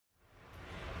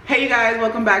Hey you guys,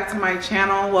 welcome back to my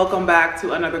channel. Welcome back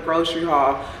to another grocery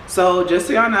haul. So just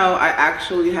so y'all know, I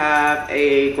actually have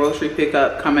a grocery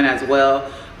pickup coming as well.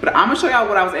 But I'm gonna show y'all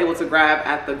what I was able to grab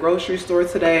at the grocery store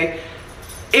today.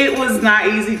 It was not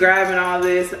easy grabbing all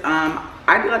this.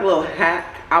 I did like a little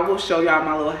hack. I will show y'all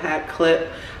my little hack clip.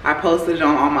 I posted it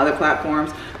on all my other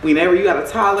platforms. Whenever you got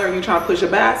a toddler and you try to push a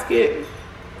basket,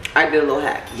 I did a little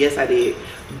hack. Yes, I did.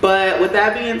 But with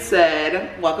that being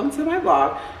said, welcome to my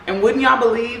vlog. And wouldn't y'all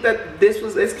believe that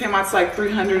this came out to like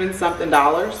 $300 and something.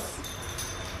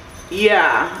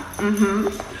 Yeah.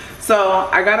 So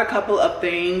I got a couple of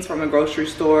things from the grocery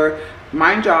store.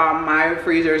 Mind y'all, my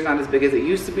freezer is not as big as it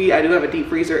used to be. I do have a deep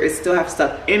freezer. It still has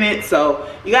stuff in it, so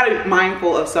you gotta be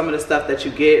mindful of some of the stuff that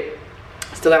you get.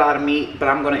 Still got a lot of meat, but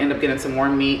I'm gonna end up getting some more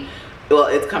meat. Well,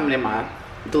 it's coming in my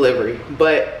delivery.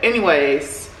 But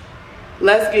anyways,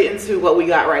 let's get into what we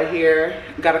got right here.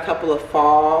 Got a couple of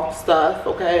fall stuff,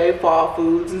 okay? Fall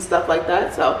foods and stuff like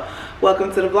that. So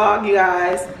welcome to the vlog, you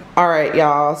guys. All right,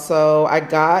 y'all. So I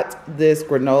got this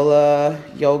granola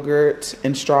yogurt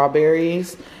and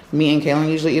strawberries. Me and Kaylin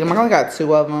usually eat them. I only got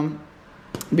 2 of them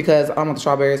because I don't want the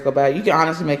strawberries to go bad. You can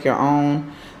honestly make your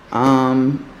own,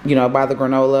 you know, buy the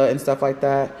granola and stuff like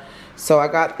that. So I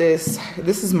got this.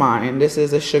 This is mine. This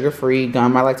is a sugar-free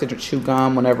gum. I like to chew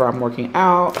gum whenever I'm working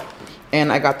out. And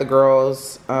I got the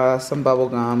girls some bubble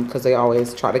gum because they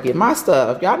always try to get my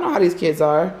stuff. Y'all know how these kids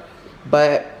are.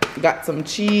 But got some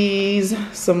cheese,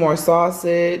 some more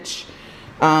sausage,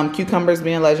 cucumbers.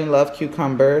 Me and Legend love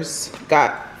cucumbers.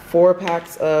 Got 4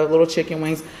 packs of little chicken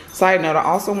wings. Side note, I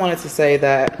also wanted to say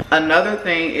that another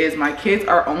thing is my kids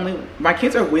are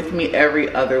with me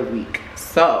every other week.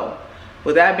 So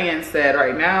with that being said,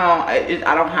 right now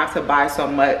I don't have to buy so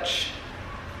much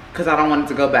because I don't want it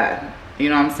to go bad. You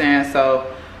know what I'm saying?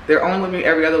 So they're only with me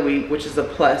every other week, which is a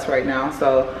plus right now.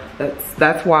 So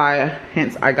that's why,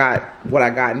 hence I got what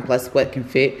I got, and plus what can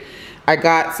fit. I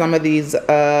got some of these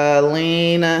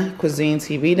lean cuisine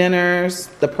TV dinners,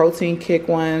 the protein kick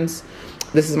ones.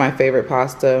 This is my favorite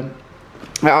pasta.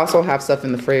 I also have stuff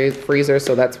in the freezer,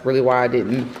 so that's really why I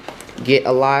didn't get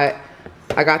a lot.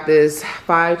 I got this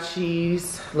 5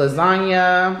 cheese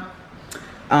lasagna.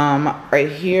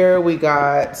 Right here we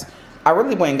got, I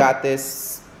really went and got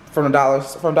this from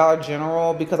Dollar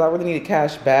General because I really needed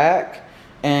cash back.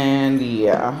 And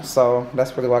yeah, so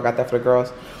that's really why I got that for the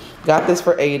girls. Got this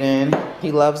for Aiden.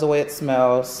 He loves the way it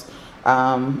smells.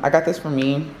 I got this for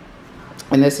me.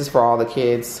 And this is for all the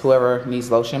kids, whoever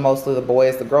needs lotion. Mostly the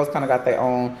boys. The girls kind of got their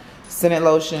own scented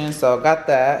lotion. So got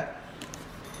that.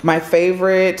 My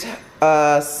favorite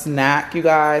snack, you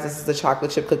guys. This is the chocolate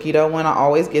chip cookie dough one. I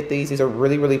always get these. These are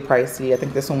really, really pricey. I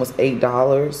think this one was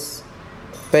 $8.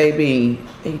 Baby,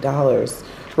 $8.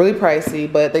 Really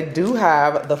pricey. But they do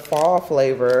have the fall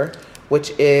flavor,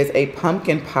 which is a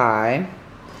pumpkin pie.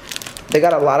 They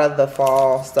got a lot of the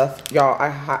fall stuff, y'all.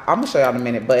 I'm gonna show y'all in a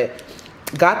minute, but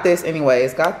got this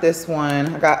anyways. Got this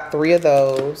one. I got 3 of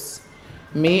those.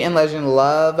 Me and Legend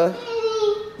love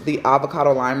the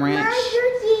avocado lime ranch.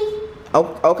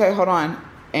 Oh, okay, hold on.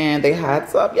 And they had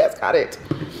some. Yes, got it.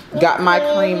 Got my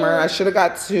creamer. I should have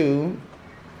got 2.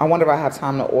 I wonder if I have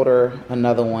time to order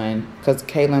another one because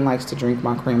Kaylin likes to drink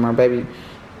my creamer, baby.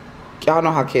 Y'all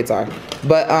know how kids are.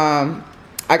 But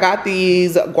I got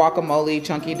these guacamole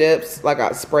chunky dips,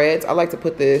 like spreads. I like to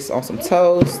put this on some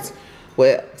toast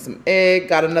with some egg.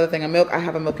 Got another thing of milk. I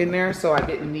have a milk in there, so I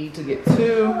didn't need to get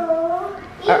 2.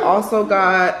 I also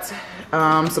got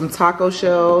some taco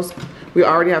shells. We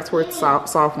already have Twerk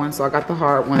soft ones, so I got the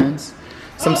hard ones.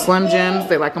 Some Slim Jims.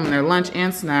 They like them in their lunch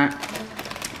and snack.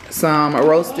 Some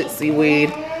roasted seaweed.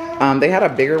 They had a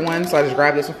bigger one, so I just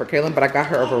grabbed this one for Kaylin, but I got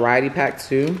her a variety pack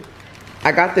too.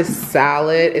 I got this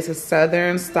salad. It's a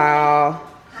southern style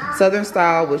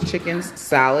with chicken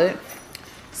salad.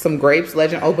 Some grapes.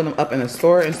 Legend opened them up in the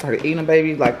store and started eating them,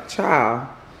 baby, like child.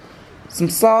 Some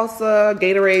salsa,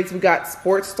 Gatorades. We got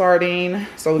sports starting,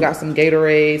 so we got some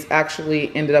Gatorades.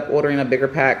 Actually ended up ordering a bigger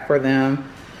pack for them.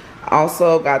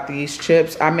 Also got these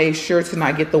chips. I made sure to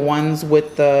not get the ones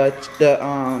with the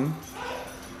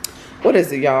what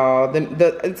is it, y'all?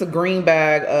 It's a green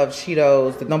bag of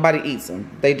Cheetos that nobody eats them.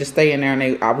 They just stay in there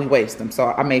and we waste them. So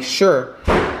I made sure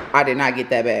I did not get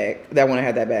that bag. That one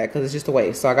had that bag because it's just a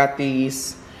waste. So I got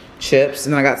these chips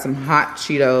and then I got some hot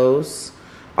Cheetos.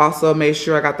 Also made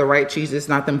sure I got the right cheese. It's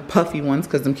not them puffy ones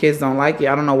because them kids don't like it.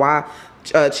 I don't know why.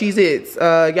 Cheez-Its,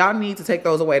 y'all need to take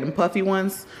those away. Them puffy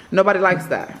ones, nobody likes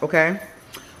that, okay?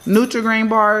 Nutri-Grain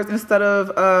bars instead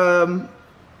of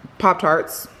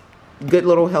Pop-Tarts. Good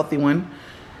little healthy one.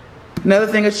 Another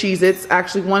thing of Cheez-Its.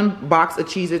 Actually, 1 box of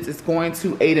Cheez-Its is going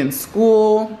to Aiden's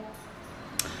school.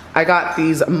 I got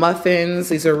these muffins.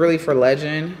 These are really for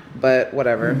Legend, but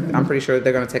whatever. I'm pretty sure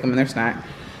they're gonna take them in their snack.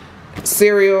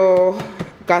 Cereal,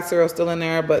 got cereal still in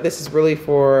there, but this is really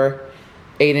for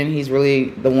Aiden. He's really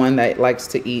the one that likes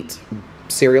to eat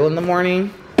cereal in the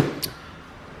morning.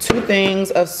 2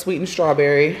 things of sweetened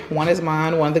strawberry. One is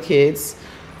mine, one of the kids.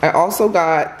 I also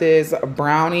got this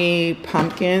brownie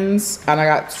pumpkins, and I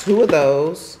got 2 of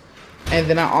those. And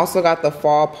then I also got the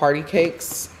fall party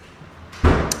cakes.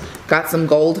 Got some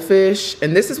goldfish.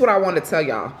 And this is what I want to tell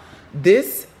y'all.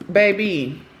 This,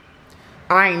 baby,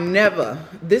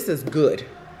 this is good,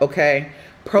 okay?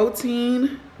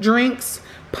 Protein drinks,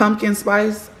 pumpkin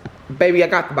spice. Baby, I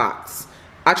got the box.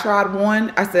 I tried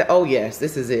one. I said, oh yes,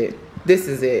 this is it. This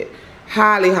is it.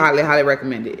 Highly, highly, highly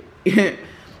recommend it.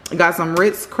 Got some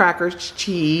Ritz crackers,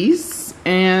 cheese,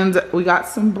 and we got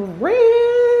some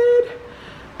bread.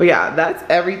 But yeah, that's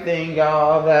everything,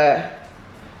 y'all, that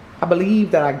I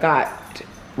believe that I got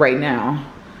right now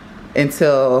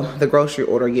until the grocery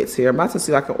order gets here. I'm about to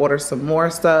see if I can order some more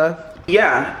stuff.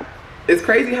 Yeah, it's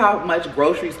crazy how much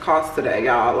groceries cost today,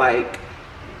 y'all. Like,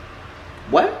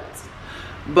 what?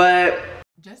 But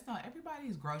just know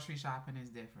everybody's grocery shopping is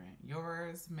different.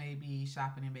 Yours may be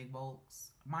shopping in big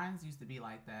bulks. Mine's used to be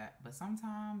like that. But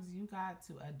sometimes you got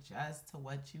to adjust to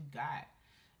what you got.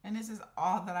 And this is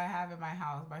all that I have in my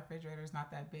house. My refrigerator is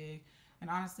not that big. And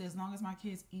honestly, as long as my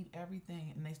kids eat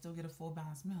everything and they still get a full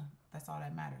balanced meal, that's all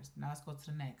that matters. Now let's go to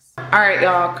the next. All right,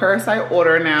 y'all, curbside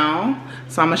order now.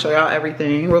 So I'm gonna show y'all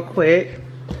everything real quick.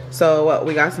 So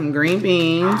we got some green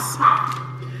beans.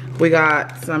 We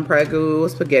got some Prego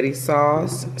spaghetti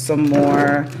sauce, some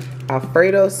more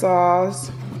Alfredo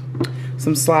sauce,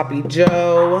 some Sloppy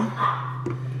Joe,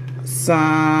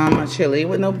 some chili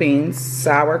with no beans,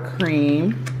 sour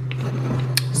cream,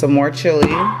 some more chili,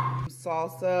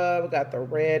 salsa. We got the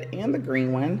red and the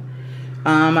green one.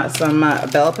 Some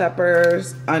bell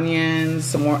peppers, onions,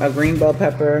 some more green bell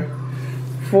pepper,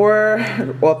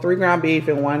 3 ground beef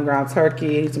and 1 ground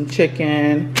turkey, some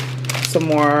chicken, some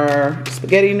more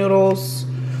spaghetti noodles.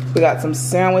 We got some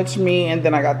sandwich meat, and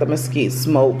then I got the mesquite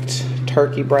smoked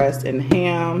turkey breast and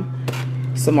ham,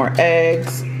 some more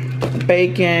eggs,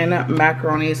 bacon,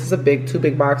 macaroni. This is a 2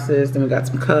 big boxes. Then we got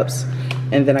some cups,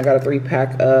 and then I got a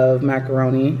 3-pack of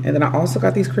macaroni. And then I also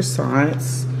got these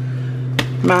croissants,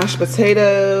 mashed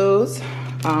potatoes.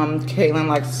 Caitlin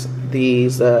likes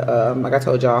these, like I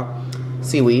told y'all,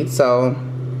 seaweed. So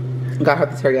got her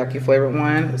the teriyaki flavored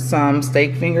one. Some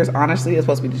steak fingers. Honestly, it's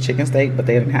supposed to be the chicken steak, but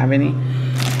they didn't have any.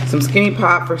 Some skinny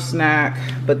pop for snack,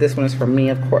 but this one is for me,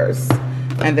 of course.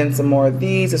 And then some more of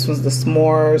these. This one's the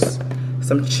s'mores.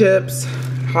 Some chips,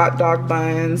 hot dog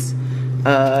buns,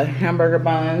 hamburger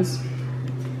buns.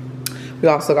 We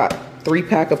also got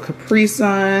 3-pack of Capri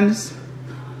Suns.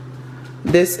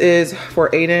 This is for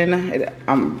Aiden,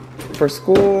 for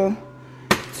school.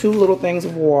 2 little things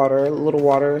of water, little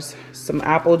waters. Some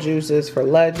apple juices for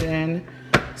Legend.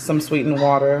 Some sweetened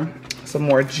water. Some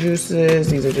more juices.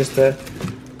 These are just the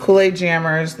Kool-Aid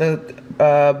jammers,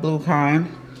 the blue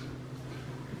kind.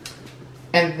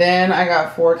 And then I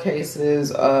got 4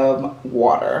 cases of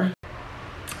water.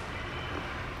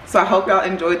 So I hope y'all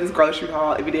enjoyed this grocery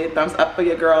haul. If you did, thumbs up for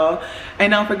your girl.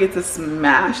 And don't forget to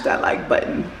smash that like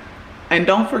button. And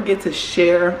don't forget to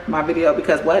share my video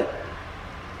because what?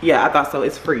 Yeah, I thought so.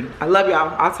 It's free. I love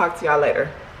y'all. I'll talk to y'all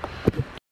later.